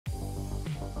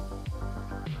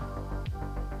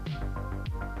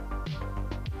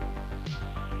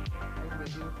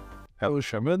Hello,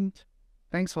 Sherman.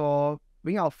 Thanks for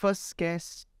being our first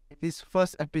guest in this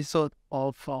first episode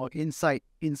of our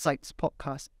Insights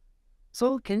podcast.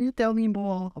 So can you tell me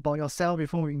more about yourself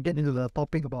before we get into the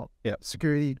topic about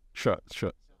security? Sure.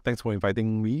 Thanks for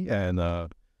inviting me, and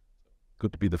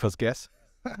good to be the first guest.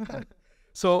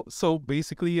 So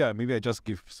basically, maybe I just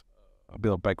give a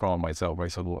bit of background on myself,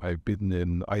 right? So I've been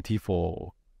in IT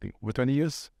for I think, over 20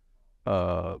 years.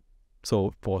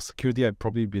 So for security, I've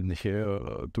probably been here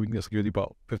doing the security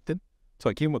about 15.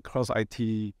 So I came across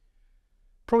IT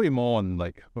probably more on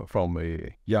from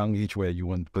a young age where you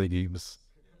want to play games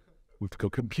with the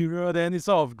computer. Then it's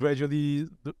sort of gradually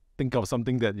think of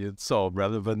something that is sort of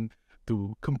relevant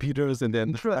to computers, and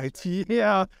then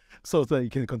IT, so that you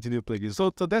can continue to play games.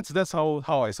 So that's how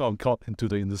I sort of got into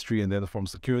the industry. And then from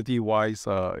security wise,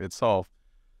 it's sort of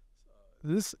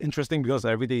this is interesting because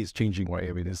every day is changing, right?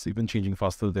 I mean, it's even changing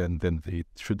faster than the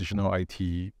traditional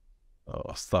IT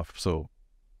stuff. So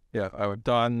yeah, I've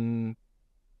done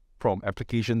from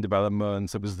application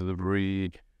development, service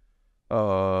delivery.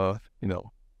 I've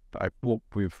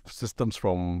worked with systems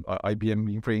from IBM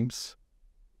mainframes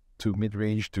to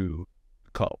mid-range to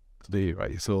cloud today,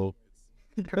 right? So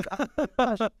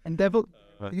And devil,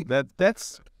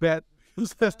 that's bad.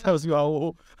 That tells you how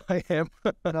old I am.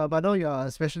 no, but I know you're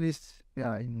a specialist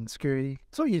in security.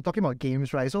 So you're talking about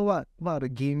games, right? So what are the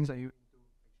games are you?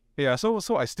 Yeah, so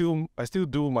I still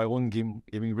do my own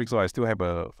gaming rig. So I still have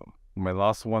my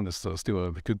last one is still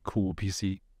a good cool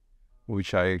PC,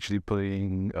 which I actually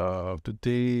playing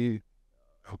today,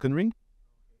 Elden Ring.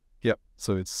 Yep.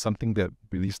 So it's something that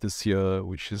released this year,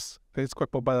 which is it's quite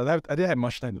popular. I didn't have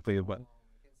much time to play it, but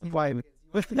Why?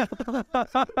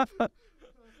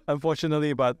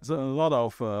 unfortunately, but a lot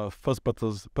of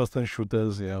first-person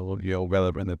shooters,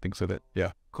 relevant and things like that.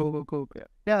 Yeah. Cool.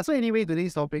 Yeah. So anyway,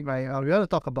 today's topic, right? We want to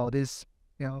talk about this.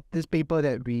 This paper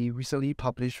that we recently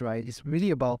published, right? It's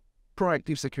really about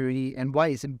proactive security and why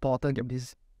it's important in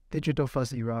this digital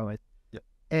first era, right? Yeah.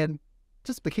 And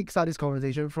just to kickstart this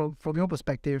conversation, from your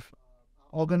perspective,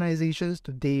 organizations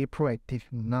today proactive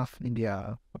enough in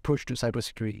their approach to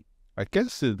cybersecurity? I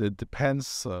guess it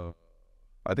depends.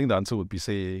 I think the answer would be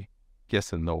say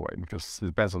yes and no, right? Because it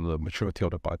depends on the maturity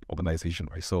of the organization,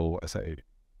 right? So as I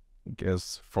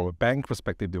guess from a bank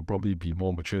perspective, they'll probably be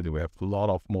more mature. They will have a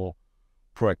lot of more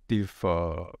proactive,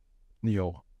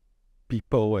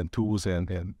 people and tools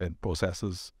and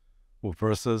processes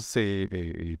versus say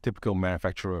a typical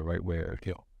manufacturer, right? Where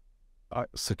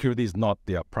security is not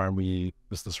their primary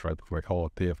business, right?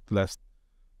 Or they have less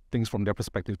things from their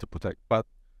perspective to protect. But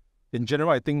in general,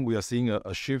 I think we are seeing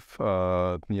a shift.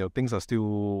 Things are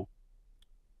still,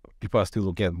 people are still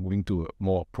again moving to a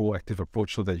more proactive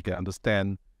approach so that you can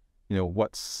understand,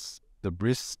 what's the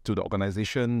risk to the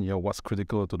organization, what's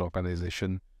critical to the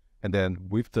organization, and then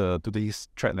with today's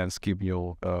threat landscape,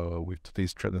 and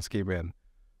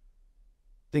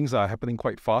things are happening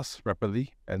quite fast,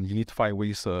 rapidly, and you need to find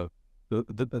ways. The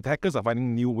attackers are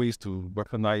finding new ways to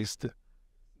recognize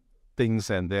things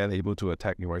and then able to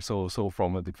attack you, right? So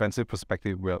from a defensive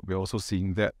perspective, we're also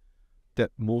seeing that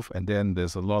move. And then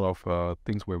there's a lot of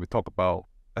things where we talk about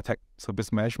attack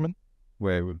service management,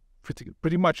 where we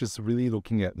pretty much is really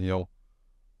looking at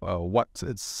what's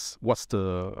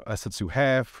the assets you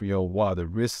have, what are the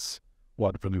risks, what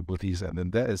are the vulnerabilities, and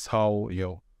then that is how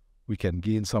we can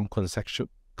gain some contextual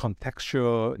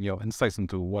insights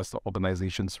into what's the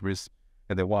organization's risk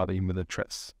and then what are the immediate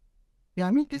threats. Yeah,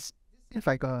 I mean this is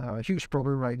like a huge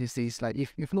problem, right? These days, like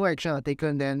if no action are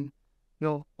taken, then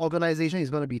organization is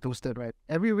gonna be toasted, right?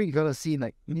 Every week you're gonna see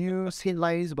like news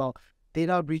headlines about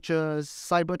data breaches,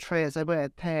 cyber threats, cyber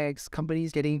attacks,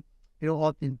 companies getting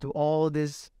all into all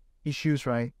these issues,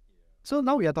 right? So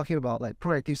now we are talking about like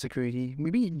proactive security.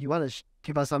 Maybe you want to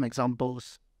give us some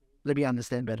examples, let me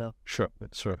understand better. Sure.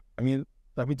 I mean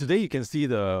today you can see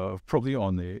probably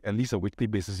on at least a weekly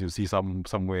basis you see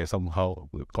somewhere somehow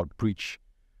got breach.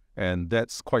 And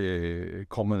that's quite a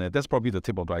common, and that's probably the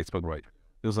tip of the iceberg, right?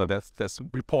 That's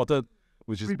reported,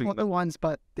 which is reported ones,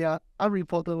 but there are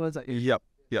unreported ones. Yep.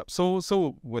 So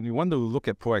when you want to look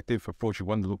at proactive approach, you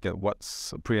want to look at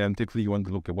what's preemptively, you want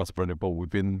to look at what's vulnerable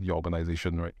within your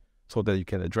organization, right? So that you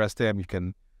can address them, you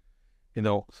can,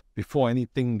 before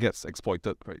anything gets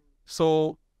exploited, right?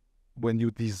 So when you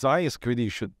design security, you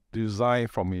should design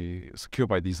from a secure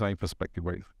by design perspective,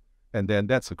 right? And then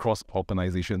that's across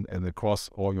organization and across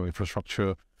all your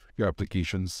infrastructure, your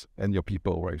applications, and your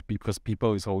people, right? Because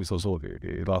people is always also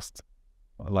the last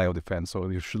line of defense. So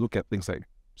you should look at things like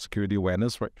security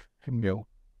awareness, right?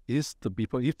 Is the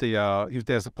people, if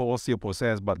there's a policy or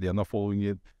process but they are not following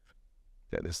it,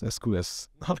 that is as good as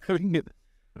not having it,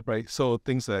 right? So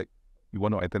things like you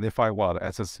want to identify what are the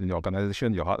assets in your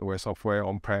organization, your hardware, software,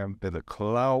 on-prem, then the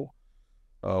cloud,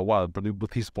 what are the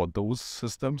vulnerabilities for those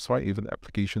systems, right? Even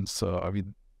applications. I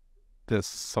mean, that's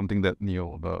something that the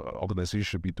organization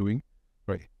should be doing,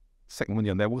 right? Segment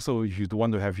your network. So if you don't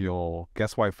want to have your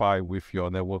guest Wi-Fi with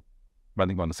your network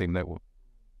running on the same network,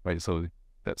 right? So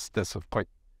that's quite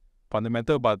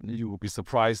fundamental, but you will be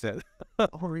surprised that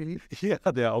Oh, really? yeah,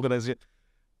 their organization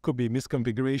could be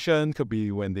misconfiguration, could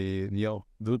be when they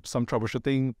do some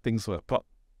troubleshooting, things were plugged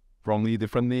wrongly,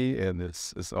 differently, and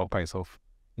it's all kinds of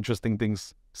interesting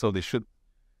things. So they should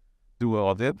do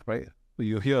all that, right?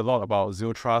 You hear a lot about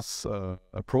zero trust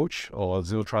approach or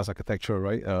zero trust architecture,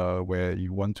 right? Where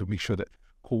you want to make sure that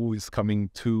who is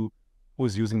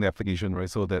using the application, right?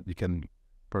 So that you can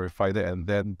verify that, and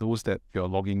then those that you're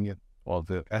logging in or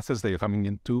the assets that you're coming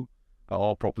into are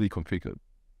all properly configured.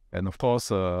 And of course,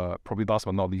 probably last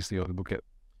but not least, you look at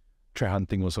threat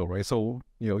hunting also, right? So,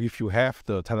 if you have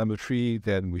the telemetry,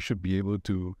 then we should be able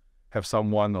to have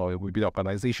someone, or it would be the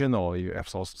organization, or you have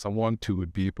someone to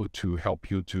be able to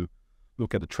help you to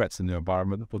look at the threats in the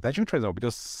environment. Potential threats,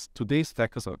 because today's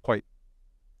attackers are quite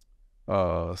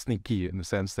sneaky in the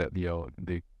sense that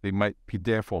they might be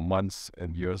there for months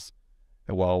and years,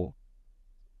 and while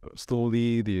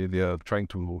slowly they are trying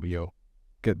to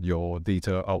get your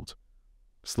data out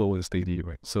slow and steady,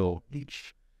 right? So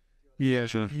yeah,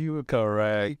 sure. You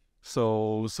correct.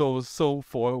 So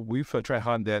with a threat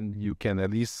hunt, then you can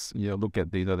at least look at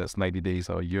data that's 90 days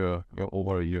or a year,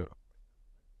 over a year.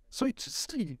 So it's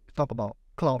talk about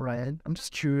cloud, right? I'm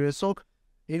just curious. So,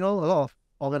 a lot of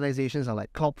organizations are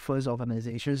like cloud-first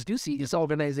organizations. Do you see these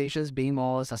organizations being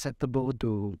more susceptible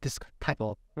to this type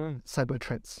of cyber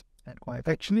threats?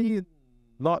 Actually,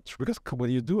 not, because when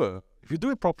if you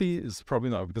do it properly, it's probably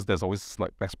not, because there's always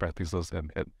like best practices,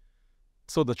 and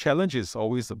so the challenge is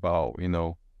always about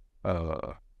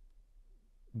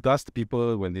does the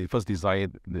people, when they first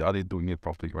design it, are they doing it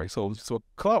properly, right? So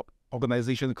cloud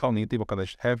native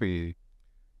organization have a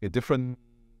different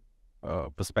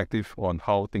perspective on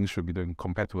how things should be done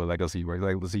compared to a legacy, right?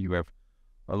 Like legacy, you have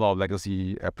a lot of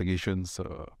legacy applications,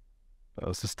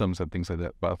 systems and things like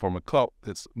that. But from a cloud,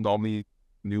 it's normally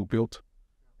new built,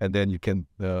 and then you can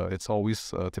it's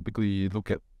always typically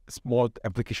it's more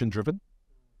application driven,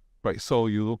 right? So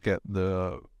you look at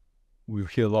we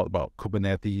hear a lot about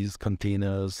Kubernetes,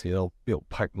 containers, build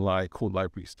pipeline, code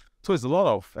libraries. So it's a lot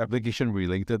of application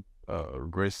related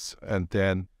risks, and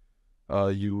then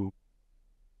you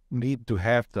need to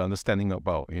have the understanding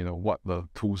about what the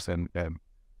tools and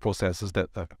processes that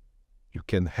you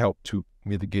can help to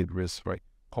mitigate risk, right?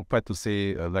 Compared to,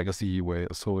 say, a legacy where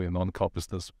a non-cloud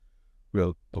business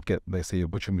will look at, let's say,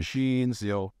 virtual machines,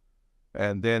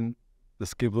 and then the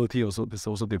scalability is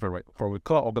also different, right? For a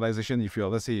cloud organization, if you're,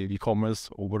 let's say, e-commerce,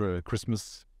 over a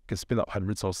Christmas, you can spin up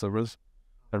hundreds of servers,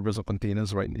 hundreds of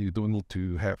containers, right? You don't need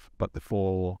to have, but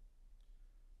for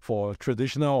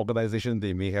traditional organization,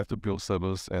 they may have to build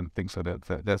servers and things like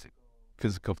that. That's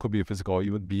physical, could be physical, or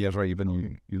even VMs, right? Even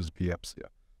you use VMs, yeah.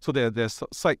 So there's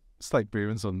slight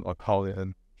variance on how,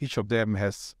 and each of them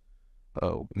has,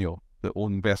 their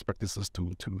own best practices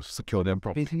to secure them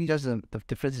properly. Basically, just the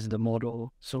difference is the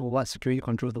model. So what security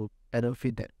controls will better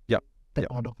fit that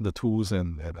model. The tools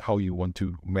and how you want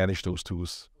to manage those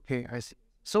tools. Okay, I see.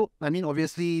 So, I mean,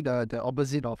 obviously, the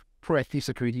opposite of proactive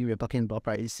security we're talking about,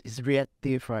 right, is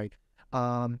reactive, right?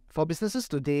 For businesses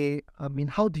today, I mean,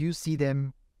 how do you see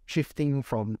them shifting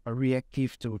from a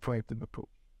reactive to a proactive approach?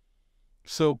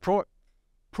 So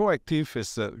proactive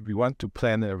is that we want to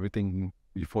plan everything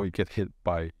before you get hit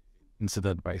by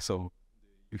incident, right? So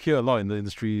you hear a lot in the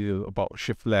industry about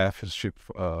shift left,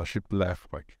 shift left,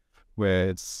 right?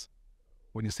 Where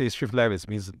when you say shift left, it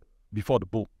means before the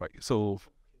boom, right? So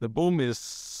the boom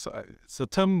is it's a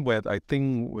term where I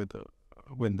think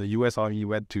when the US Army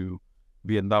went to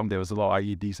Vietnam, there was a lot of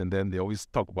IEDs, and then they always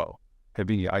talk about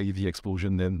having an IED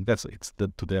explosion, then it's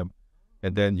done to them.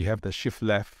 And then you have the shift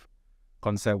left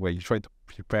concept where you try to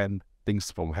prevent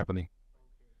things from happening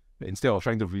instead of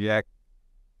trying to react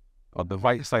on the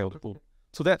right side of the boom.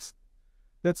 So that's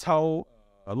how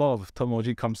a lot of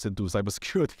terminology comes into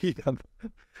cybersecurity.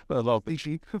 A lot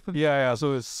of yeah.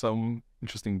 So it's some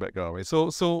interesting background, right? So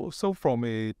from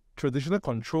a traditional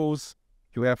controls,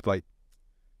 you have like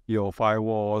your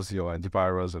firewalls, your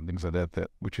antivirus, and things like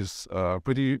that, which is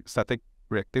pretty static,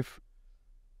 reactive.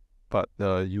 But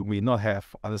you may not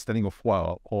have understanding of what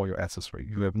are all your assets, right?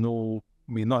 You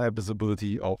may not have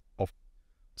visibility of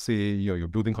say your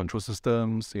building control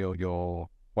systems, your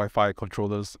Wi-Fi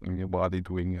controllers, and what are they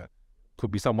doing? Could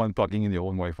be someone plugging in their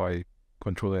own Wi-Fi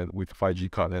controller with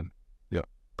 5G card and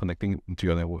connecting into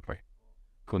your network, right?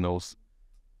 Who knows?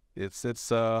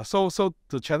 So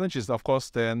the challenge is, of course,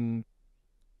 then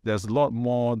there's a lot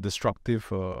more destructive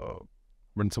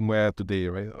ransomware today,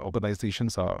 right?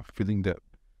 Organizations are feeling that,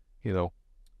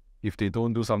 if they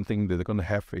don't do something, they're going to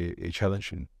have a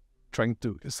challenge in trying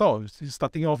to. It's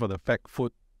starting off on a back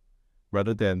foot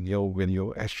rather than, when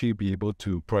you actually be able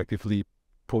to proactively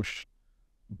approach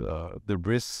the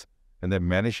risks and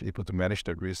then able to manage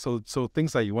the risk. So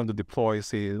things like you want to deploy,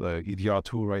 say, EDR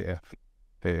tool, right?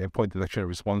 Endpoint detection and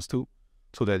response tool,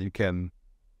 so that you can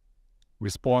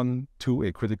respond to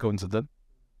a critical incident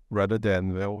rather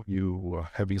than, you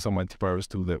having some antivirus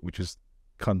tool that which is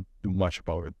can't do much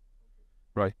about it,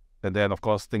 right? And then, of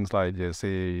course, things like,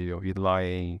 say,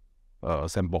 inline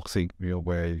sandboxing,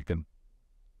 where you can,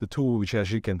 the tool which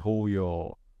actually can hold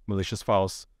your malicious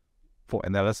files for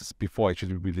analysis before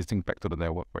actually releasing back to the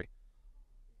network, right?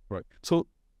 Right. So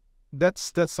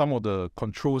that's some of the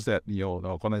controls that, the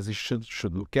organization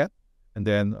should look at. And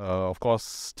then, of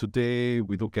course, today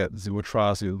we look at zero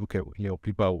trust. You look at,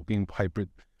 people are working hybrid,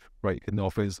 right? In the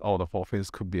office, out of office,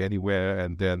 could be anywhere.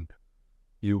 And then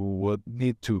you would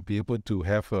need to be able to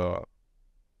have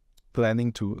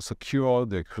planning to secure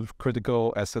the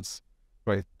critical assets,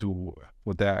 right?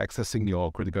 When they're accessing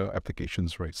your critical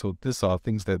applications, right? So these are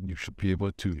things that you should be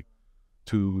able to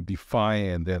define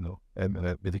and then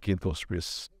and mitigate those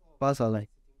risks. Us are like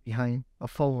behind a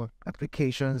phone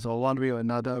applications or one way or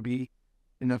another, be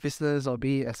in a business or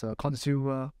be as a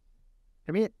consumer.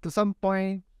 I mean, to some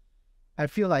point, I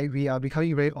feel like we are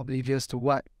becoming very oblivious to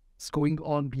what's going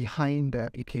on behind the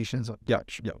applications. Yeah.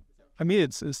 I mean,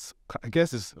 I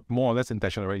guess it's more or less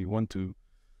intentional, right? You want to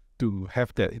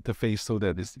have that interface so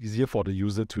that it's easier for the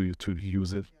user to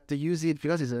use it. To use it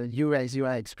because it's a UX,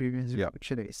 UI experience. Yeah.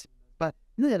 Actually, but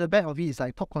at the back of it is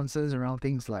like top concerns around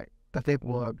things like the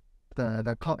network,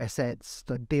 the cloud assets,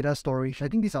 the data storage. I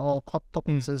think these are all top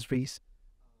concerns raised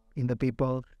in the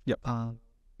paper. Yep.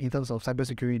 In terms of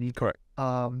cybersecurity. Correct.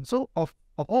 So of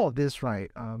all of this,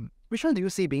 right? Which one do you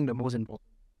see being the most important?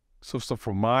 So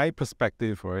from my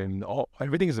perspective, right,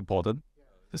 everything is important.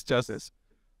 It's just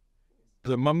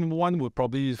the number one would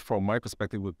probably, from my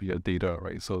perspective, would be data,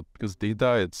 right? So because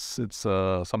data, it's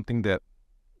something that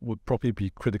would probably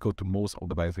be critical to most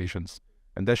organizations,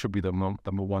 and that should be the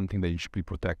number one thing that you should be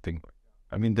protecting.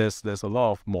 I mean, there's a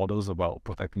lot of models about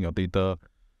protecting your data.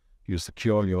 You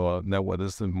secure your network.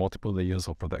 There's multiple layers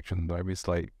of protection, right? It's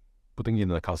like putting it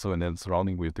in a castle and then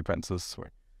surrounding with defenses, right?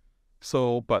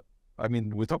 So, but I mean,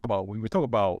 when we talk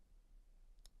about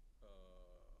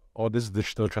all this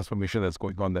digital transformation that's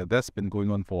going on, that's been going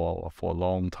on for a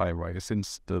long time, right?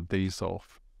 Since the days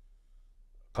of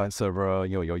client server,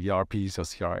 your ERPs, your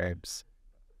CRMs.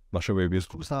 Not sure where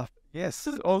school stuff. Yes,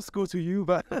 old school to you,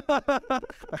 but I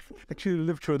actually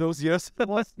lived through those years. It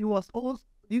was old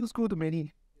school to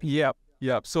many. Yeah.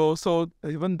 So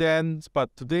even then,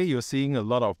 but today you're seeing a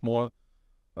lot of more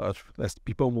as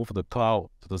people move to the cloud,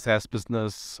 to the SaaS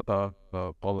business, or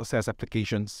the SaaS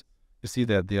applications. You see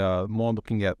that they are more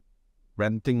looking at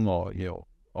renting or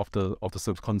of the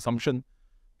consumption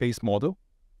based model,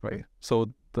 right?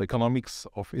 So the economics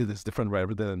of it is different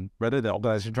rather than the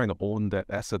organization trying to own that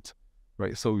asset,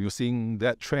 right? So you're seeing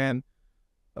that trend,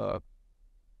 the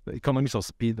economics of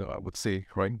speed, I would say,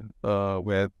 right?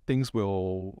 Where things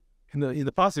will in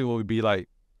the past it would be like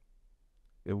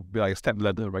a step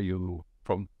ladder, right? You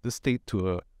from this state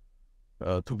to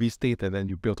to B state, and then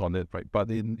you build on it, right? But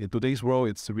in today's world,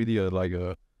 it's really like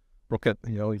a rocket,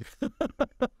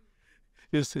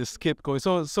 it's kept going.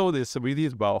 So it's really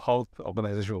about how the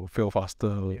organization will fail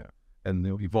faster,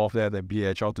 and evolve that and be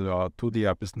agile to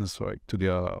their business, right? To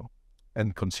their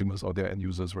end consumers or their end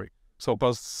users, right? So,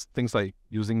 plus things like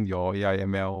using your AI,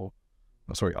 ML,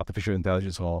 artificial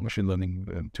intelligence or machine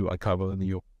learning to uncover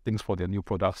new things for their new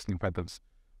products, new patterns.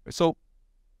 So,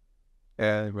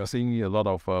 and we're seeing a lot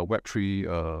of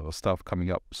Web3 stuff coming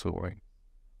up. So, right.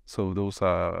 So those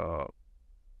are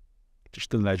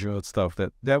digital ledger stuff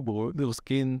that those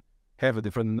can have a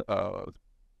different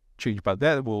change, but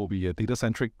that will be a data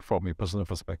centric from a personal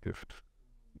perspective.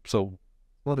 So,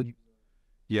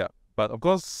 yeah. But of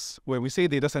course, when we say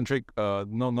data centric,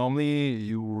 normally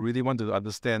you really want to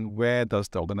understand where does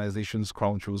the organization's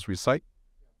crown jewels reside,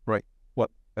 right?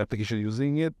 What application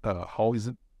using it? How is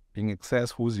it being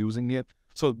accessed? Who's using it?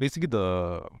 So basically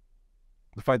the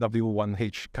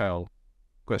 5W1H kind of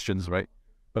questions, right?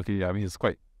 Okay, I mean it's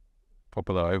quite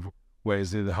popular. Where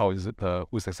is it? How is it?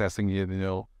 Who's accessing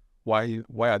it? Why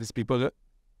are these people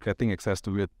getting access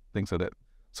to it? Things like that.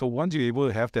 So once you're able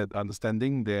to have that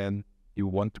understanding, then you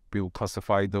want to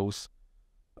classify those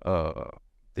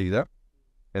data,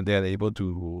 and then able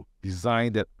to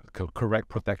design that correct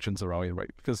protections around it, right?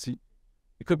 Because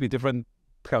it could be different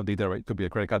kind of data, right? It could be a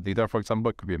credit card data, for example.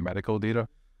 It could be a medical data.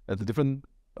 The different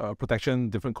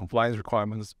protection, different compliance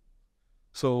requirements.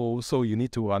 So you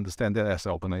need to understand that as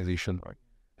an organization, right?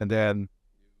 And then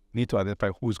need to identify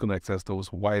who's going to access those,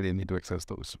 why they need to access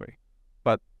those, right?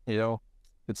 But,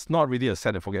 it's not really a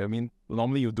set and forget. I mean,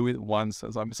 normally you do it once.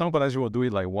 Some organizations will do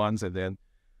it like once and then,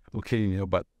 okay,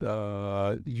 but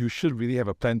you should really have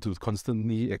a plan to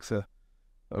constantly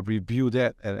review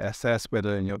that and assess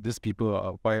whether, these people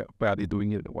are, why are they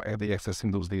doing it? Why are they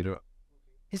accessing those data?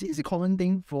 Is it a common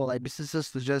thing for like businesses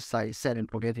to just like set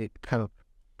and forget it kind of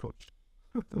approach?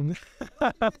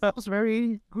 That was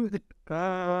very good.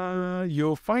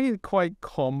 You'll find it quite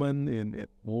common in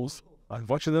most,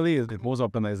 unfortunately, in most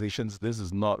organizations. This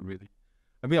is not really.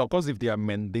 I mean, of course, if they are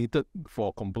mandated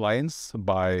for compliance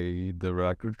by the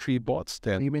regulatory boards,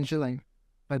 then You mentioned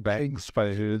like banks,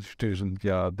 financial institutions,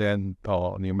 then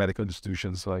or medical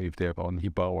institutions, like if they're on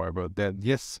HIPAA or whatever, then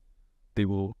yes, they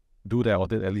will do their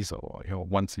audit at least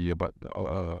once a year. But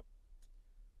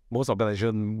most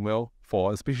organizations,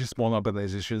 for especially small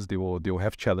organizations, they will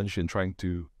have challenge in trying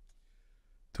to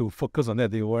focus on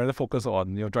that. They will rather focus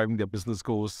on driving their business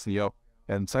goals.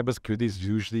 And cybersecurity is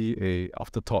usually a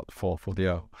afterthought for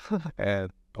their.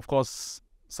 And of course,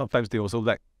 sometimes they also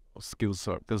lack skills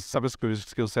because cybersecurity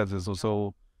skill sets is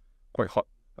also quite hot.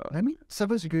 I mean,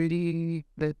 cybersecurity,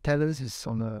 the talents is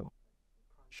on a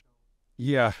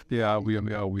We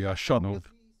are short of.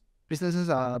 businesses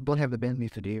don't have the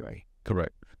bandwidth today, right?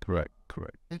 Correct.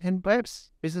 And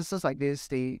perhaps businesses like this,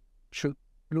 they should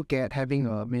look at having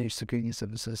a managed security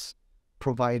services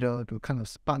provider to kind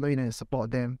of partner in and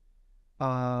support them.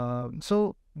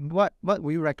 So what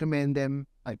would you recommend them,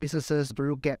 like businesses, to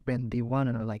look at when they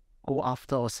want to like go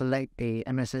after or select a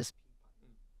MSS?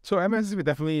 So MSSP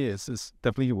definitely is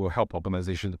definitely will help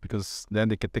organizations because then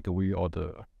they can take away all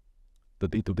the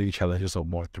day-to-day challenges of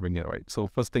monitoring it, right? So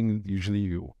first thing, usually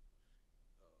you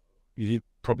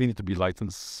probably need to be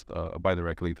licensed by the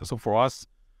regulator. So for us,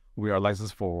 we are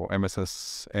licensed for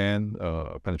MSS and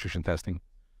penetration testing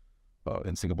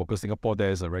in Singapore. Because Singapore, there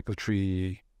is a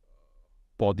regulatory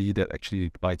body that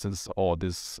actually licenses all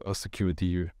this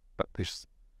security practice.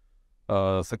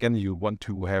 Second, you want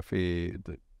to have the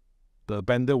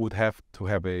vendor would have to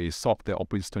have a SOC that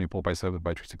operates 24/7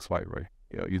 by 365, right?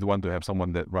 You don't want to have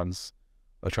someone that runs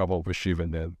a travel over shift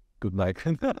and then good night.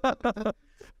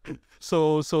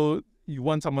 So you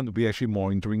want someone to be actually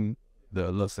monitoring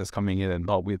the alerts that's coming in and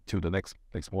not wait till the next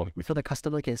morning. So the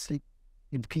customer can sleep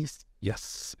in peace.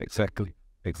 Yes, exactly,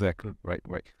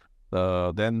 right.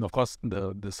 Then of course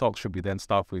the SOC should be then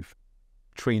staffed with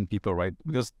trained people, right?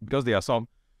 Because they are some,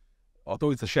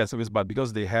 although it's a shared service, but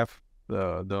because they have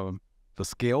the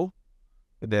scale,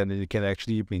 then they can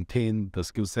actually maintain the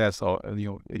skill sets or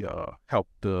help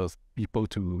the people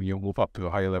to move up to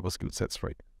a higher level skill sets,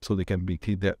 right? So they can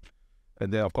maintain that,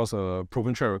 and then of course a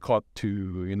proven track record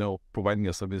to providing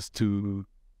a service to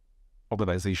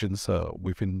organizations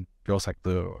within your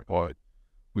sector or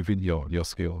within your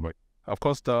scale, right? Of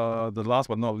course, the last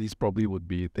but not least probably would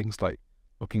be things like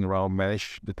looking around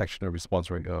managed detection and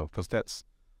response, right? Because that's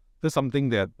something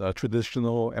that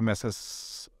traditional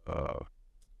MSS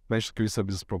managed security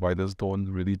service providers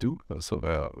don't really do. So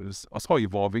it's also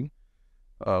evolving,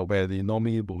 where they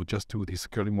normally will just do the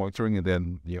security monitoring and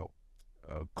then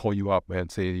call you up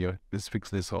and say this fix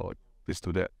this or this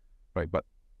do that, right? But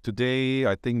today,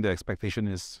 I think the expectation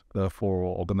is for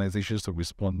organizations to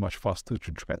respond much faster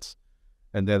to threats,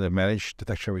 and then the managed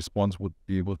detection response would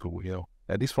be able to,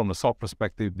 at least from the SOC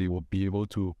perspective, they will be able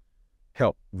to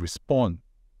help respond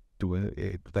to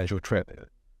a potential threat,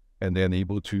 and then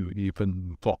able to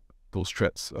even block those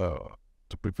threats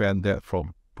to prevent that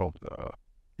from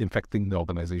infecting the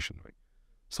organization, right?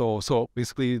 So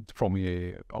basically, from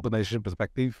a organization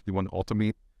perspective, you want to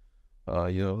automate,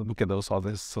 look at those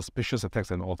other suspicious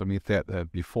attacks and automate that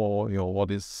before all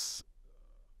this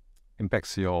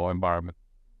impacts your environment.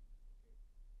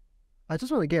 I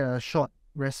just want to get a short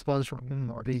response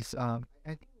from all these. I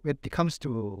think when it comes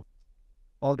to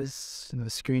all this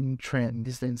screen trend,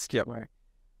 this landscape, right?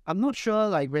 I'm not sure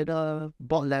like whether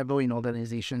board level in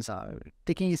organizations are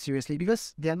taking it seriously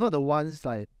because they are not the ones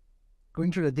like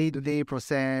going through the day-to-day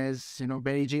process,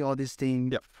 managing all these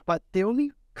things. Yep. But they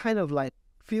only kind of like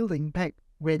feel the impact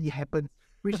when it happens,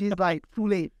 which is like too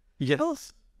late. Yes. So,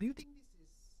 do you think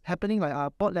this is happening like our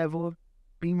board level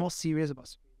being more serious about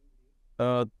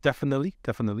security? Definitely.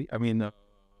 I mean,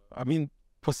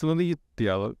 personally, they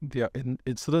are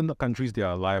in certain countries they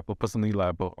are personally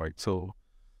liable, right? So,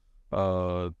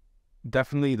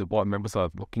 definitely the board members are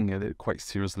looking at it quite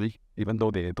seriously, even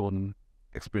though they don't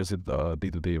experience it day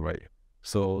to day, right?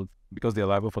 So because they're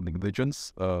liable for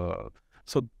negligence.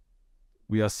 So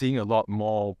we are seeing a lot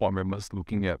more board members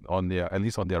looking at at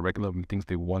least on their regular meetings,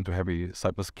 they want to have a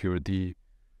cybersecurity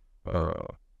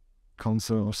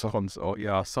Council or something. or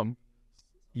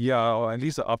or at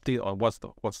least an update on what's the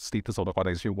status of the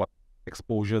organization, what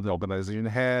exposure the organization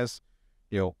has,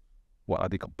 what are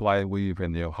they compliant with,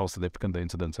 and how significant the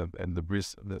incidents and the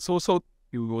risk. So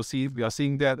we are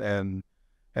seeing that, and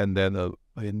then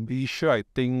in Asia, I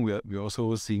think we're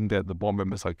also seeing that the board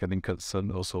members are getting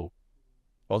concerned also.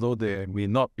 Although they may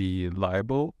not be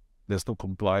liable, there's no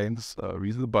compliance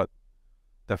reason, but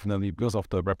definitely because of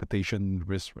the reputation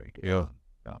risk, right? Yeah,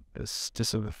 it's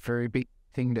just a very big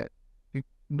thing that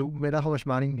no matter how much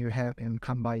money you have and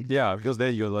come by. Yeah, because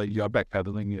then you're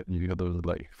backpedaling it, and you got to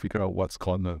figure out what's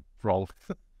gone wrong.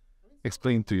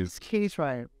 Explain to you. In this case,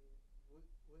 right,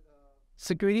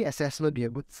 security assessment be a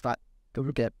good start to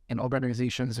look at an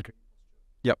organization's security.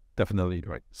 Yep, definitely,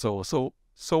 right. So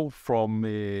from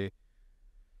a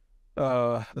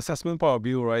assessment point of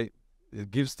view, right, it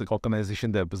gives the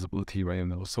organization that visibility, right?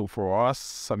 So for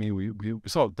us, I mean, we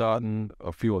sort of done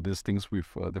a few of these things with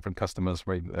different customers,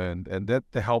 right? And that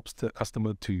helps the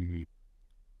customer to,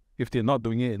 if they're not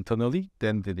doing it internally,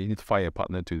 then they need to find a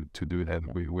partner to do it.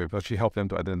 And we've actually helped them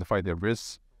to identify their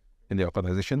risks in the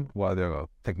organization, what are their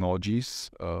technologies,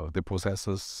 the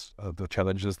processes, the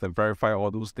challenges, then verify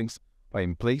all those things are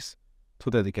in place so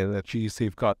that they can actually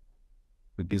safeguard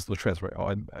against the threats, right?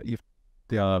 Or if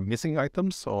they are missing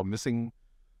items or missing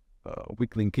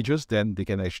weak linkages, then they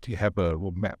can actually have a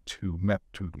roadmap to map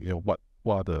to what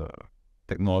are the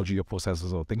technology or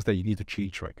processes or things that you need to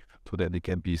change, right, so that they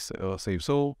can be safe.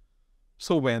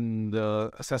 So when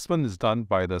the assessment is done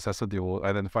by the assessor, they will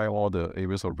identify all the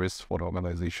areas of risk for the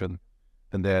organization,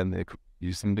 and then it could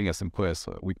use something as simple as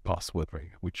a weak password,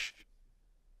 right, which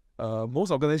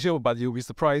most organizations, but you'll be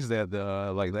surprised that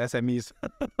like the SMEs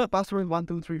Password 1,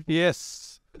 2, 3, 4.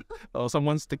 Yes.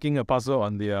 Someone's sticking a password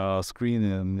on their screen,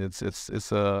 and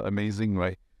it's amazing,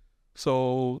 right?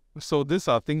 So these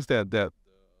are things that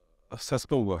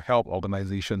assessment will help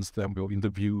organizations. Then we'll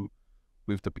interview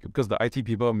with because the IT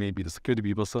people, maybe the security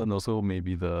people, and also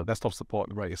maybe the desktop support,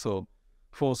 right? So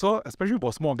especially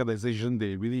for small organizations,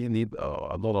 they really need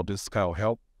a lot of this kind of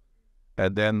help.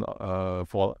 And then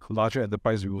for larger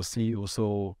enterprise, we will see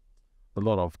also a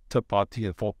lot of third-party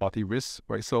and fourth-party risks,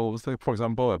 right? So, for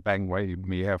example, a bank, right, you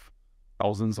may have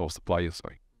thousands of suppliers,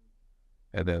 right?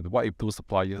 And then what if those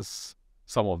suppliers,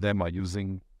 some of them are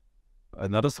using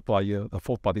another supplier, a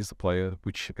fourth-party supplier,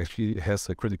 which actually has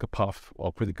a critical path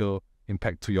or critical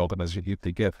impact to your organization if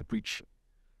they get a breach,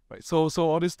 right? So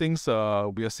all these things, we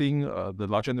are seeing the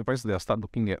larger enterprises, they are start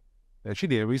looking at,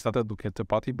 actually they already started looking at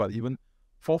third-party, but even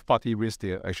fourth-party risk,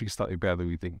 they actually start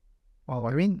evaluating. Wow,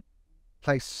 I mean,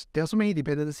 like there are so many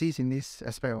dependencies in this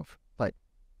aspect of like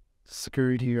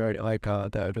security, right? Like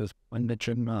there's one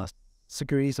mentioned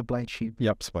security supply chain.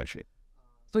 Yep, supply chain.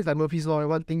 So it's like Murphy's Law,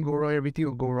 one thing go wrong, everything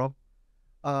will go wrong.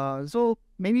 So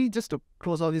maybe just to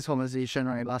close out this conversation,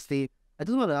 right, lastly, I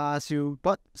just want to ask you,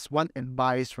 what's one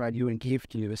advice, right, you would give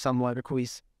to someone who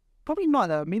is probably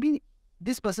not, maybe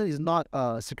this person is not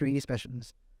a security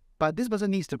specialist, but this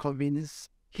person needs to convince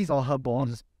his or her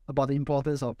boss about the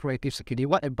importance of proactive security.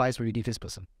 What advice would you give this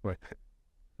person? Right.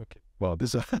 Okay. Well,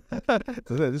 this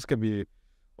this can be,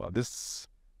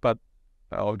 but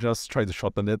I'll just try to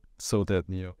shorten it so that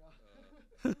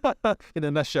in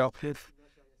a nutshell.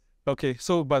 Okay.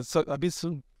 So I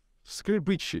mean, security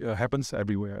breach happens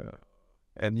everywhere,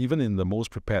 and even in the most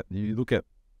prepared. You look at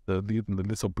the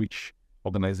list of breach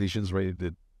organizations, right?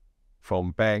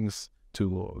 From banks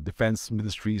to defense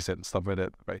ministries and stuff like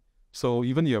that, right? So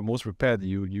even you're most prepared,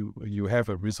 you have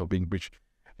a risk of being breached,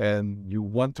 and you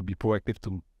want to be proactive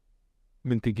to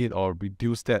mitigate or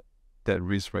reduce that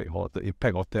risk, right, or the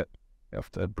impact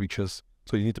of the breaches.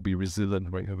 So you need to be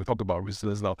resilient, right? We talk about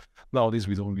resilience now. Nowadays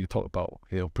we don't really talk about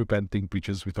preventing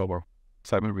breaches. We talk about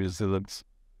cyber resilience.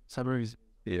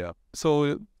 Yeah.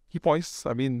 So key points.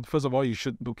 I mean, first of all, you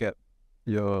should look at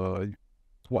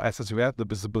what assets you have. The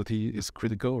visibility is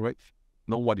critical, right?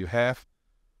 Know what you have.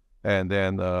 And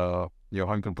then, how you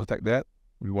can protect that.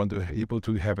 We want to be able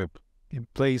to have in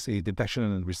place a detection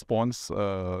and response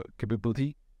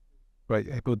capability, right?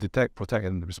 Able to detect, protect,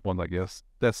 and respond. I guess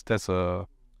that's so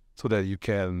that you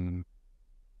can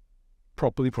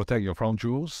properly protect your crown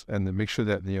jewels and then make sure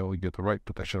that you get the right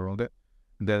protection around it.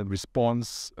 And then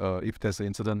response if there's an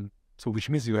incident. So which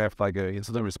means you have like an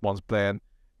incident response plan,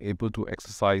 able to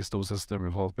exercise those incident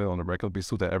response plan on a regular basis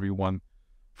so that everyone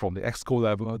from the exco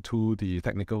level to the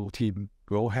technical team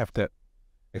will have that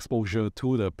exposure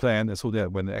to the plan, and so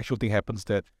that when the actual thing happens,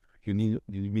 that you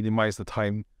minimize the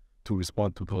time to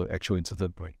respond to the actual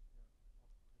incident, right?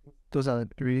 Those are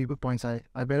really good points. I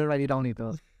better write it down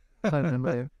later. I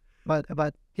remember.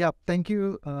 But yeah, thank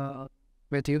you,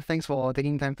 Matthew. Thanks for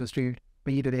taking time to stream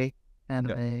me today, and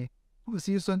Yeah. I will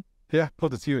see you soon. Yeah,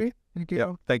 hope to see you. Okay, thank you.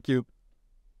 Yeah, thank you.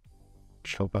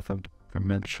 Show button.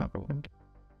 Command shuttle.